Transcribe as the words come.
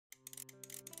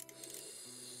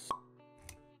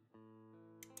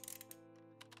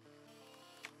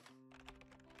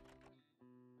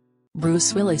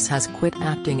Bruce Willis has quit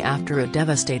acting after a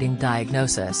devastating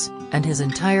diagnosis, and his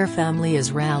entire family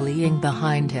is rallying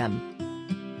behind him.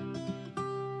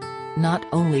 Not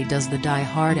only does the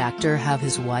die-hard actor have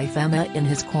his wife Emma in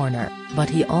his corner, but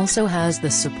he also has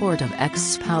the support of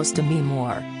ex-spouse Demi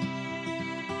Moore.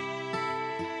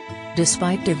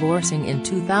 Despite divorcing in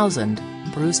 2000,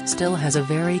 Bruce still has a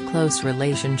very close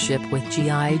relationship with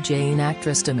G.I. Jane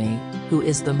actress Demi, who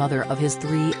is the mother of his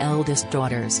 3 eldest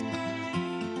daughters.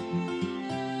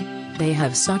 They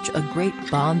have such a great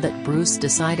bond that Bruce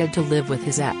decided to live with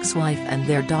his ex-wife and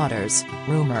their daughters,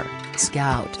 Rumor,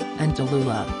 Scout, and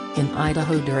Tallulah, in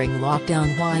Idaho during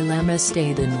lockdown while Emma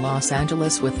stayed in Los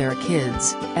Angeles with their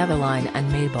kids, Eveline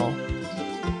and Mabel.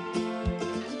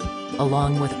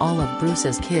 Along with all of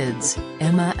Bruce's kids,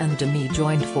 Emma and Demi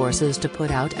joined forces to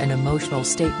put out an emotional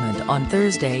statement on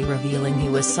Thursday revealing he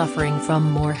was suffering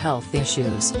from more health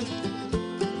issues.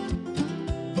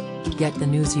 Get the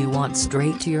news you want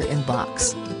straight to your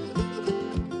inbox.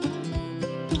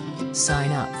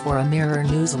 Sign up for a Mirror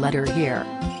newsletter here.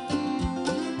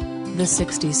 The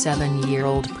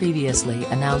 67-year-old previously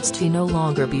announced he no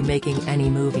longer be making any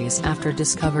movies after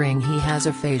discovering he has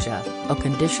aphasia, a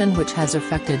condition which has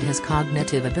affected his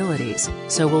cognitive abilities,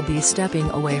 so will be stepping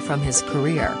away from his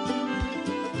career.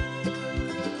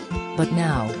 But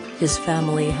now, his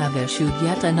family have issued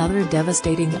yet another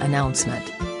devastating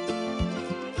announcement.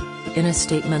 In a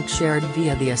statement shared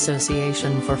via the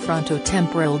Association for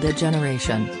Frontotemporal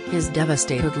Degeneration, his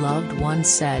devastated loved one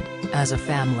said, "As a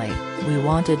family, we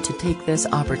wanted to take this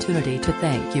opportunity to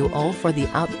thank you all for the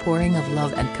outpouring of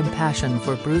love and compassion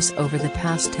for Bruce over the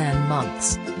past 10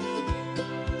 months.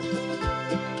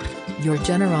 Your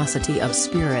generosity of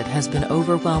spirit has been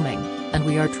overwhelming, and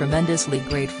we are tremendously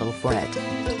grateful for it.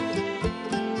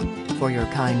 For your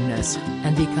kindness,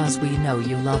 and because we know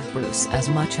you love Bruce as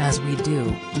much as we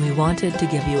do, we wanted to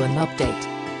give you an update.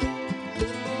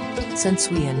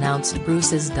 Since we announced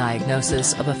Bruce's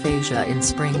diagnosis of aphasia in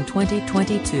spring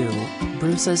 2022,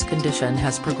 Bruce's condition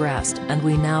has progressed and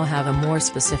we now have a more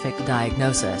specific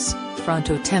diagnosis,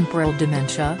 frontotemporal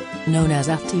dementia, known as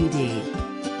FTD.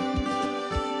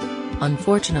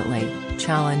 Unfortunately,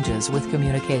 challenges with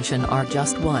communication are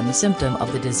just one symptom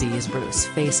of the disease Bruce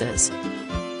faces.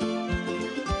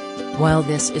 While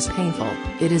this is painful,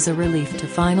 it is a relief to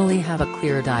finally have a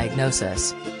clear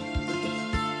diagnosis."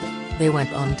 They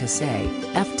went on to say,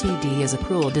 "FTD is a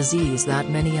cruel disease that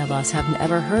many of us have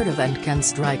never heard of and can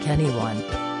strike anyone.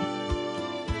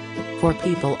 For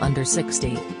people under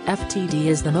 60, FTD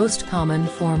is the most common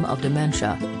form of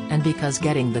dementia, and because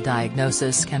getting the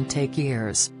diagnosis can take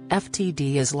years,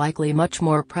 FTD is likely much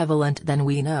more prevalent than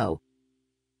we know.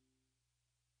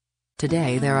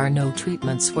 Today there are no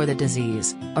treatments for the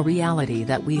disease, a reality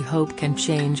that we hope can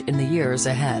change in the years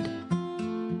ahead.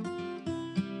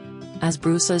 As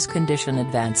Bruce's condition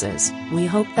advances, we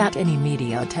hope that any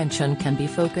media attention can be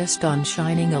focused on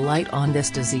shining a light on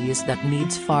this disease that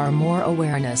needs far more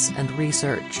awareness and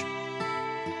research."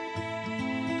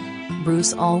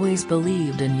 Bruce always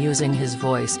believed in using his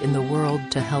voice in the world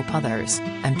to help others,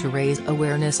 and to raise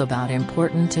awareness about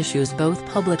important issues both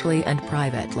publicly and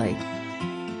privately.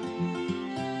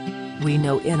 "We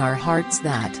know in our hearts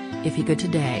that, if he could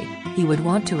today, he would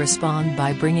want to respond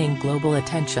by bringing global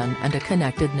attention and a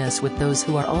connectedness with those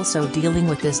who are also dealing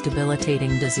with this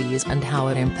debilitating disease and how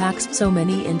it impacts so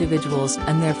many individuals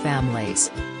and their families."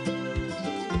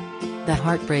 The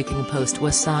heartbreaking post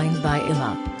was signed by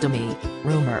Emma, Demi,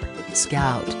 Rumor,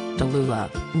 Scout,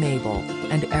 Tallulah, Mabel,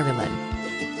 and Evelyn.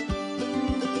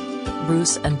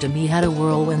 Bruce and Demi had a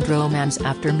whirlwind romance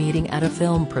after meeting at a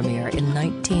film premiere in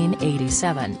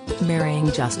 1987, marrying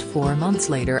just 4 months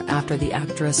later after the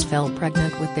actress fell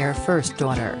pregnant with their first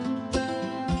daughter.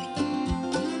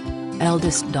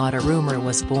 Eldest daughter Rumor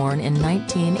was born in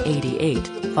 1988,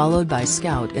 followed by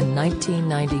Scout in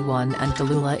 1991 and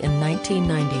Tallulah in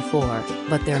 1994,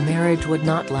 but their marriage would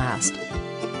not last.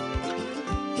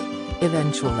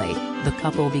 Eventually, the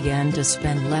couple began to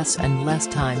spend less and less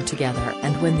time together,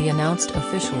 and when they announced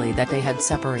officially that they had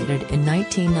separated in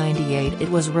 1998,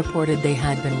 it was reported they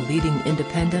had been leading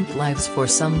independent lives for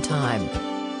some time.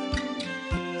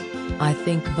 "I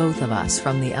think both of us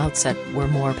from the outset were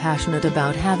more passionate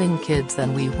about having kids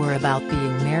than we were about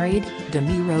being married,"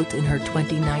 Demi wrote in her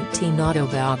 2019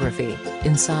 autobiography,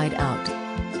 Inside Out.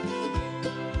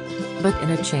 But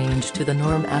in a change to the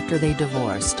norm after they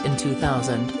divorced in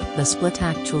 2000, the split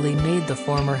actually made the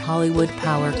former Hollywood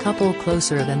power couple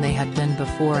closer than they had been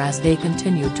before as they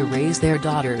continued to raise their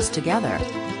daughters together.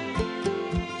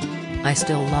 "I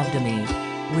still love Demi.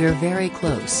 We're very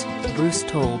close," Bruce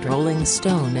told Rolling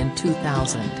Stone in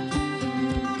 2000.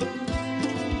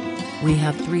 We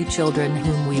have 3 children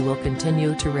whom we will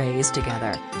continue to raise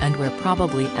together, and we're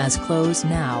probably as close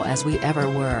now as we ever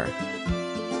were.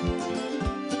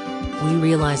 We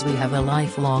realize we have a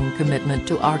lifelong commitment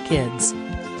to our kids.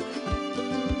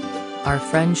 Our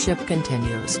friendship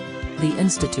continues. The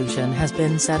institution has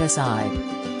been set aside.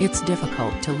 It's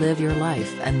difficult to live your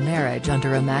life and marriage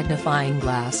under a magnifying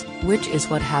glass, which is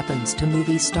what happens to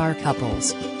movie star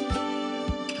couples.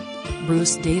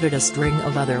 Bruce dated a string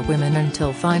of other women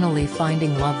until finally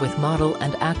finding love with model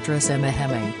and actress Emma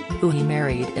Hemming, who he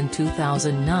married in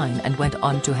 2009 and went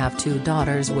on to have 2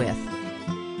 daughters with.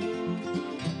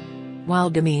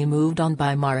 While Demi moved on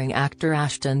by marrying actor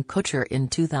Ashton Kutcher in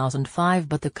 2005,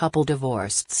 but the couple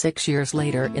divorced 6 years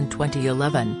later in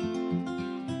 2011.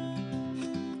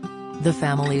 The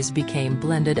families became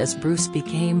blended as Bruce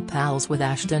became pals with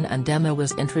Ashton and Emma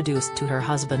was introduced to her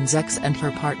husband's ex and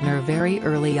her partner very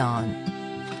early on.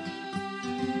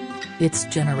 It's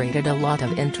generated a lot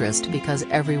of interest because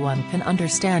everyone can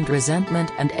understand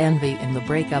resentment and envy in the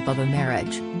breakup of a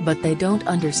marriage, but they don't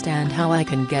understand how I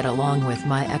can get along with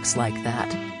my ex like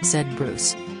that, said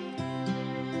Bruce.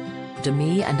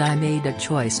 Demi and I made a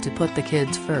choice to put the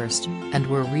kids first, and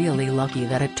we're really lucky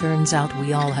that it turns out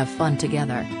we all have fun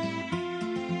together.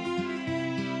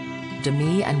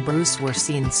 Demi and Bruce were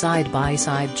seen side by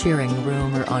side cheering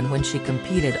Rumor on when she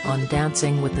competed on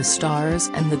Dancing with the Stars,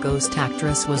 and the ghost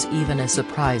actress was even a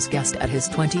surprise guest at his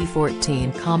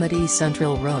 2014 Comedy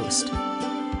Central roast.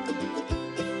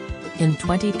 In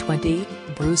 2020,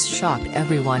 Bruce shocked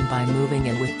everyone by moving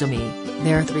in with Demi,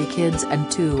 their 3 kids and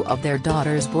 2 of their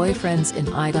daughters' boyfriends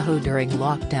in Idaho during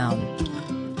lockdown,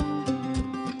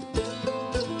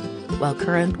 while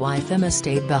current wife Emma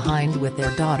stayed behind with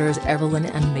their daughters Evelyn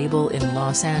and Mabel in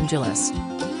Los Angeles.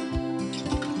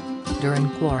 During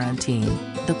quarantine,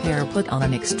 the pair put on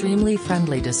an extremely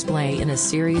friendly display in a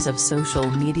series of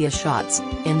social media shots,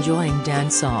 enjoying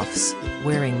dance-offs,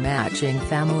 wearing matching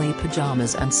family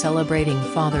pajamas and celebrating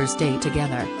Father's Day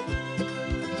together.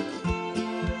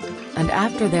 And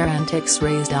after their antics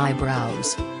raised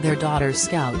eyebrows, their daughter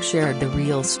Scout shared the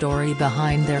real story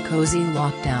behind their cozy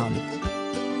lockdown.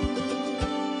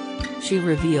 She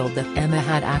revealed that Emma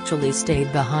had actually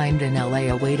stayed behind in LA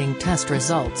awaiting test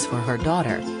results for her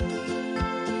daughter.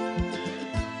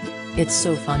 It's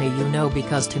so funny, you know,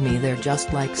 because to me they're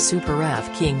just like super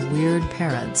f***ing weird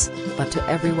parents, but to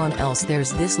everyone else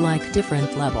there's this like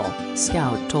different level,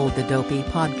 Scout told the Dopey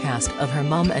podcast of her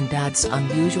mum and dad's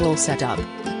unusual setup.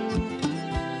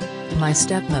 My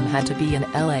stepmom had to be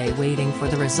in LA waiting for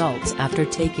the results after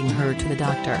taking her to the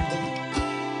doctor.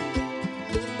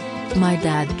 My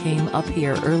dad came up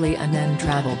here early and then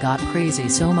travel got crazy,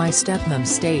 so my stepmom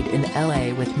stayed in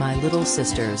LA with my little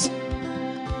sisters.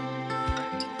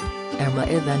 Emma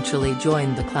eventually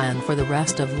joined the clan for the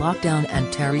rest of lockdown,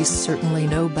 and Terry's certainly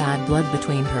no bad blood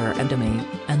between her and Demi,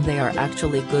 and they are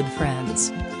actually good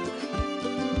friends.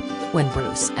 When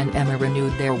Bruce and Emma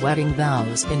renewed their wedding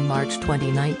vows in March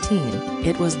 2019,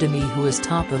 it was Demi who was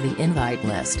top of the invite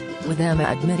list, with Emma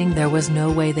admitting there was no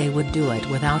way they would do it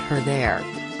without her there.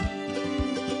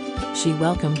 She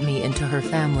welcomed me into her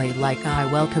family like I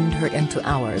welcomed her into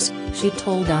ours, she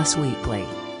told Us Weekly.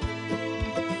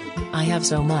 I have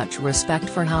so much respect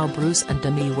for how Bruce and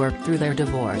Demi worked through their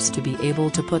divorce to be able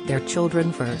to put their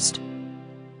children first.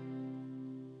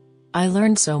 I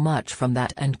learned so much from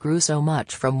that and grew so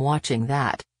much from watching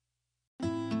that.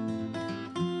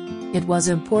 It was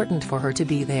important for her to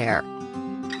be there.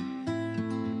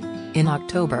 In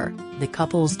October, the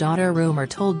couple's daughter Rumor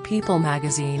told People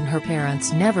magazine her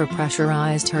parents never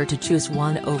pressurized her to choose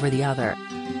one over the other.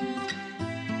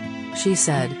 She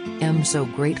said, "I'm so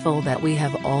grateful that we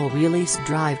have all really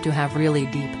strived to have really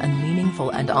deep and meaningful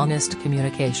and honest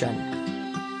communication.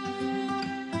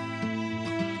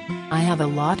 I have a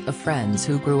lot of friends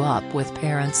who grew up with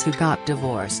parents who got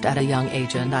divorced at a young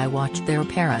age, and I watched their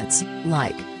parents,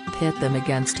 like, pit them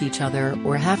against each other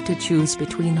or have to choose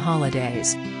between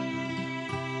holidays.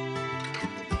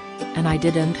 And I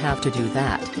didn't have to do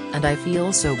that, and I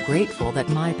feel so grateful that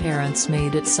my parents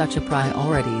made it such a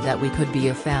priority that we could be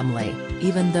a family,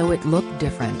 even though it looked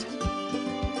different."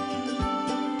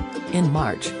 In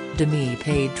March, Demi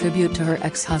paid tribute to her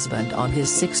ex-husband on his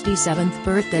 67th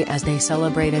birthday as they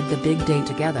celebrated the big day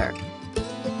together.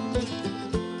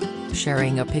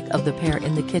 Sharing a pic of the pair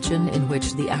in the kitchen in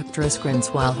which the actress grins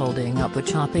while holding up a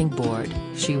chopping board,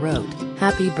 she wrote,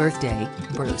 "Happy birthday,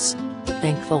 Bruce.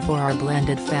 Thankful for our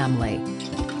blended family."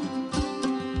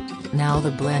 Now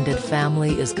the blended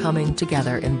family is coming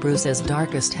together in Bruce's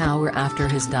darkest hour after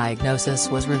his diagnosis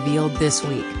was revealed this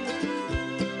week.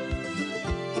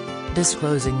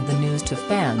 Disclosing the news to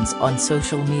fans on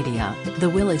social media, the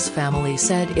Willis family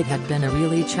said it had been a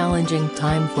really challenging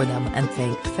time for them and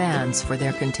thanked fans for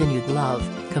their continued love,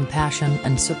 compassion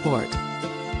and support.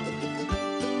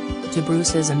 To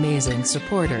Bruce's amazing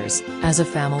supporters, as a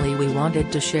family we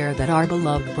wanted to share that our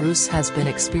beloved Bruce has been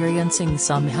experiencing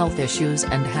some health issues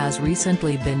and has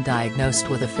recently been diagnosed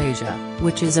with aphasia,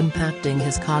 which is impacting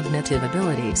his cognitive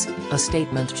abilities, a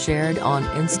statement shared on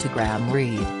Instagram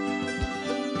read.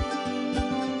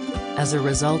 As a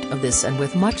result of this and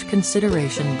with much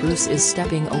consideration, Bruce is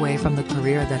stepping away from the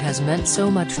career that has meant so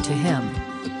much to him.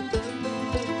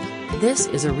 This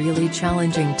is a really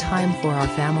challenging time for our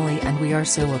family and we are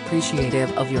so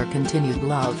appreciative of your continued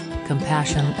love,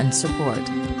 compassion and support.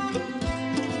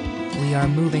 We are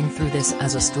moving through this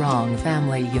as a strong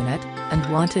family unit, and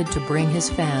wanted to bring his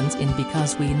fans in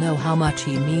because we know how much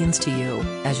he means to you,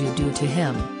 as you do to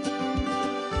him.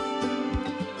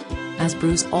 As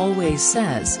Bruce always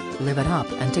says, live it up,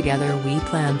 and together we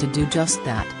plan to do just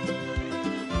that.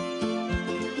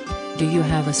 Do you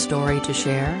have a story to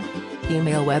share?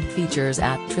 Email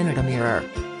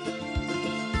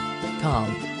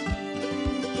webfeatures@trinitymirror.com.